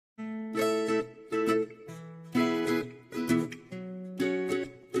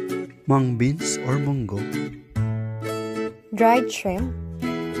Mung beans or munggo, dried shrimp,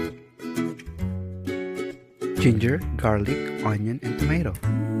 ginger, garlic, onion, and tomato,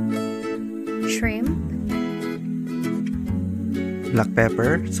 shrimp, black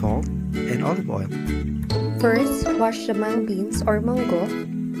pepper, salt, and olive oil. First, wash the mung beans or monggo.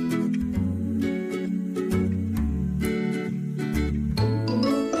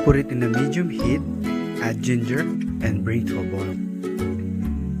 Put it in a medium heat, add ginger, and bring to a boil.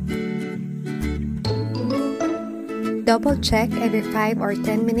 Double check every 5 or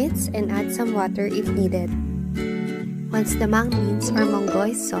 10 minutes and add some water if needed. Once the mung beans or monggo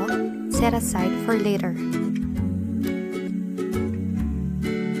is soft, set aside for later.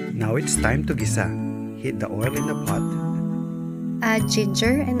 Now it's time to gisa. Heat the oil in the pot. Add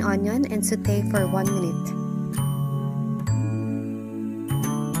ginger and onion and saute for 1 minute.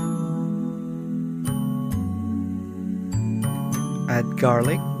 Add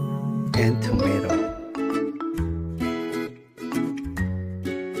garlic and tomato.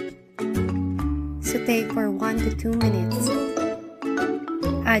 Saute for 1 to 2 minutes.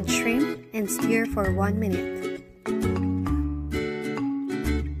 Add shrimp and stir for 1 minute.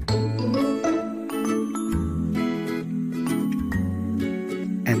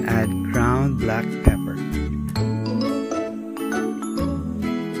 And add ground black pepper.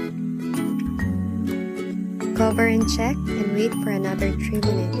 Cover and check and wait for another 3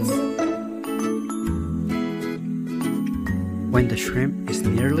 minutes. When the shrimp is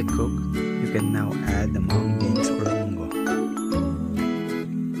nearly cooked, you can now add the mung beans or munggo.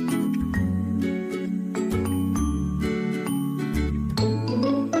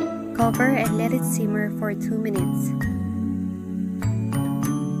 Cover and let it simmer for 2 minutes.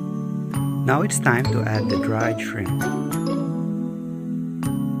 Now it's time to add the dried shrimp.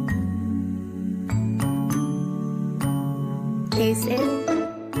 Taste it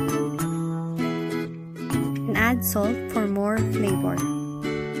and add salt for more flavor.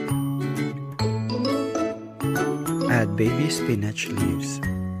 Add baby spinach leaves.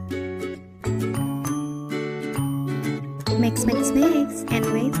 Mix and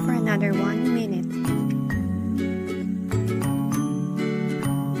wait for another 1 minute.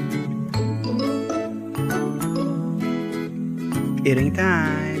 Eating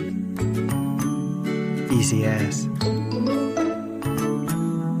time! Easy as.